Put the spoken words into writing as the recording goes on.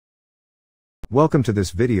Welcome to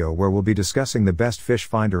this video where we'll be discussing the best fish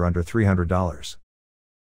finder under $300.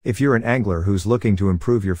 If you're an angler who's looking to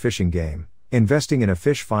improve your fishing game, investing in a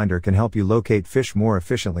fish finder can help you locate fish more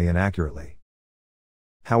efficiently and accurately.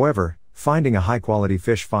 However, finding a high-quality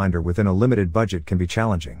fish finder within a limited budget can be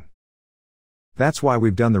challenging. That's why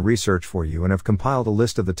we've done the research for you and have compiled a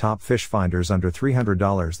list of the top fish finders under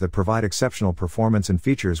 $300 that provide exceptional performance and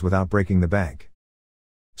features without breaking the bank.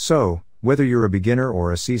 So, whether you're a beginner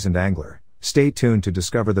or a seasoned angler, stay tuned to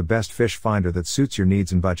discover the best fish finder that suits your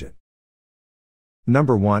needs and budget.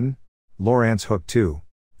 Number 1. Lowrance Hook 2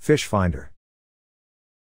 Fish Finder.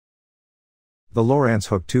 The Lowrance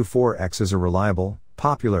Hook 2 4X is a reliable,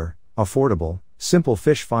 popular, affordable, simple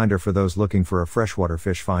fish finder for those looking for a freshwater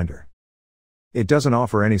fish finder. It doesn't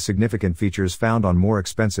offer any significant features found on more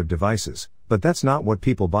expensive devices, but that's not what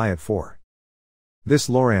people buy it for. This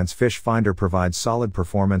Lowrance fish finder provides solid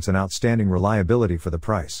performance and outstanding reliability for the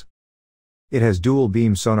price. It has dual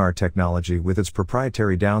beam sonar technology with its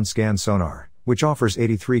proprietary downscan sonar, which offers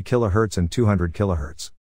 83 kHz and 200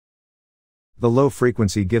 kHz. The low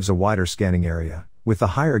frequency gives a wider scanning area, with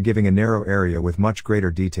the higher giving a narrow area with much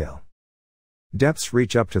greater detail. Depths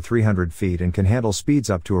reach up to 300 feet and can handle speeds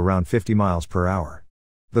up to around 50 miles per hour.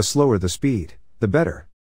 The slower the speed, the better.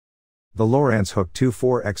 The Lowrance Hook 2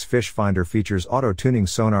 4X fish finder features auto-tuning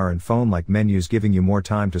sonar and phone-like menus, giving you more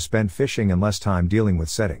time to spend fishing and less time dealing with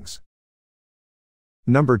settings.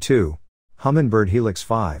 Number 2. Humminbird Helix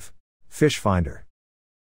 5 Fish Finder.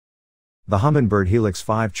 The Humminbird Helix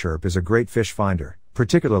 5 Chirp is a great fish finder,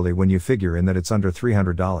 particularly when you figure in that it's under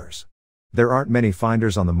 $300. There aren't many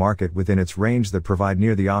finders on the market within its range that provide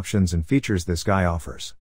near the options and features this guy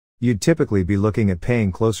offers. You'd typically be looking at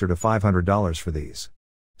paying closer to $500 for these.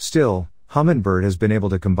 Still, Humminbird has been able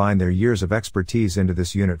to combine their years of expertise into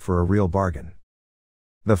this unit for a real bargain.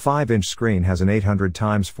 The 5-inch screen has an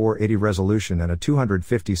 800x480 resolution and a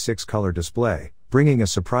 256 color display, bringing a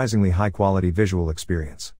surprisingly high-quality visual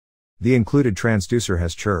experience. The included transducer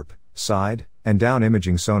has chirp, side, and down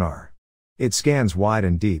imaging sonar. It scans wide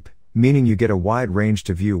and deep, meaning you get a wide range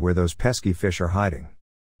to view where those pesky fish are hiding.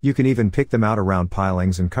 You can even pick them out around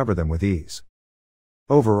pilings and cover them with ease.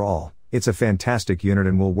 Overall, it's a fantastic unit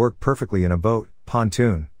and will work perfectly in a boat,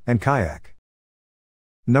 pontoon, and kayak.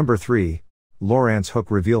 Number 3. Lowrance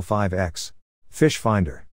Hook Reveal 5X Fish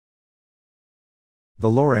Finder. The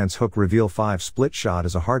Lowrance Hook Reveal 5 Split Shot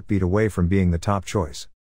is a heartbeat away from being the top choice.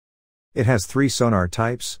 It has 3 sonar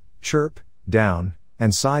types: chirp, down,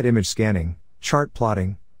 and side image scanning, chart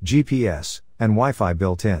plotting, GPS, and Wi-Fi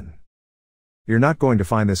built in. You're not going to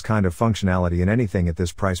find this kind of functionality in anything at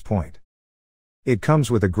this price point. It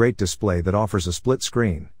comes with a great display that offers a split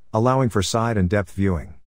screen, allowing for side and depth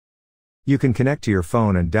viewing. You can connect to your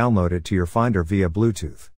phone and download it to your finder via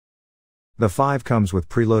Bluetooth. The 5 comes with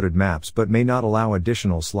preloaded maps but may not allow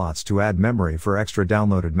additional slots to add memory for extra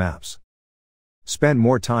downloaded maps. Spend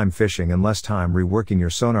more time fishing and less time reworking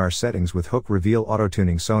your sonar settings with Hook Reveal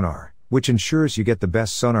Auto-Tuning Sonar, which ensures you get the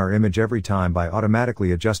best sonar image every time by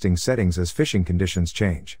automatically adjusting settings as fishing conditions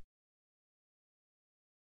change.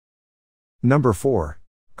 Number 4.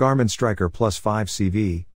 Garmin Striker Plus 5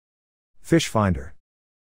 CV Fish Finder.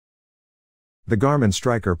 The Garmin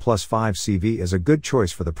Striker Plus 5 CV is a good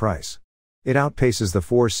choice for the price. It outpaces the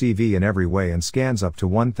 4 CV in every way and scans up to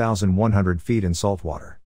 1,100 feet in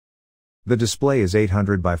saltwater. The display is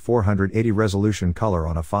 800 by 480 resolution color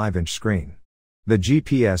on a 5-inch screen. The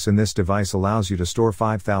GPS in this device allows you to store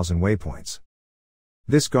 5,000 waypoints.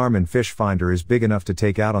 This Garmin fish finder is big enough to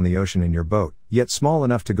take out on the ocean in your boat, yet small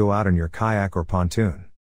enough to go out in your kayak or pontoon.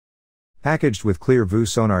 Packaged with ClearView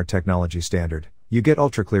sonar technology standard, you get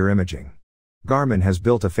ultra-clear imaging. Garmin has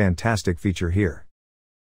built a fantastic feature here.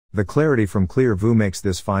 The clarity from ClearView makes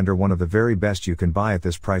this finder one of the very best you can buy at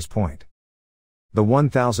this price point. The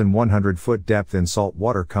 1,100-foot depth in salt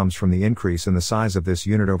water comes from the increase in the size of this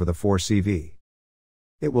unit over the 4 CV.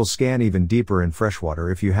 It will scan even deeper in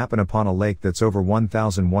freshwater if you happen upon a lake that's over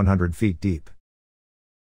 1,100 feet deep.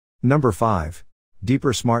 Number 5.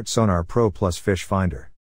 Deeper Smart Sonar Pro Plus Fish Finder.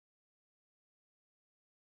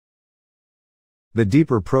 The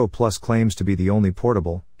Deeper Pro Plus claims to be the only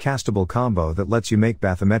portable, castable combo that lets you make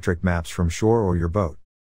bathymetric maps from shore or your boat.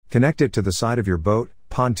 Connect it to the side of your boat,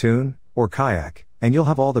 pontoon, or kayak, and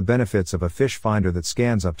you'll have all the benefits of a fish finder that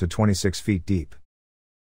scans up to 26 feet deep.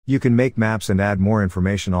 You can make maps and add more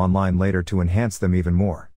information online later to enhance them even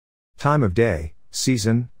more. Time of day,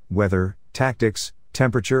 season, weather, tactics,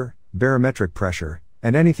 temperature, barometric pressure,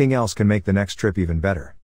 and anything else can make the next trip even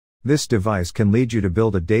better. This device can lead you to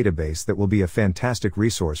build a database that will be a fantastic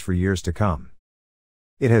resource for years to come.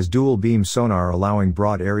 It has dual beam sonar allowing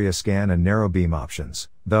broad area scan and narrow beam options,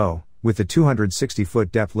 though, With the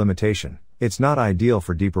 260-foot depth limitation, it's not ideal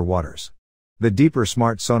for deeper waters. The deeper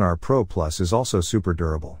Smart Sonar Pro Plus is also super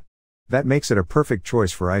durable. That makes it a perfect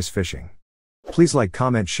choice for ice fishing. Please like,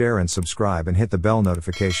 comment, share and subscribe and hit the bell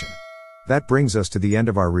notification. That brings us to the end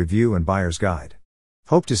of our review and buyer's guide.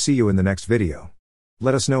 Hope to see you in the next video.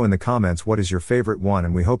 Let us know in the comments what is your favorite one,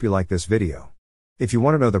 and we hope you like this video. If you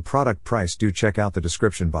want to know the product price, do check out the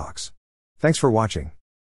description box. Thanks for watching.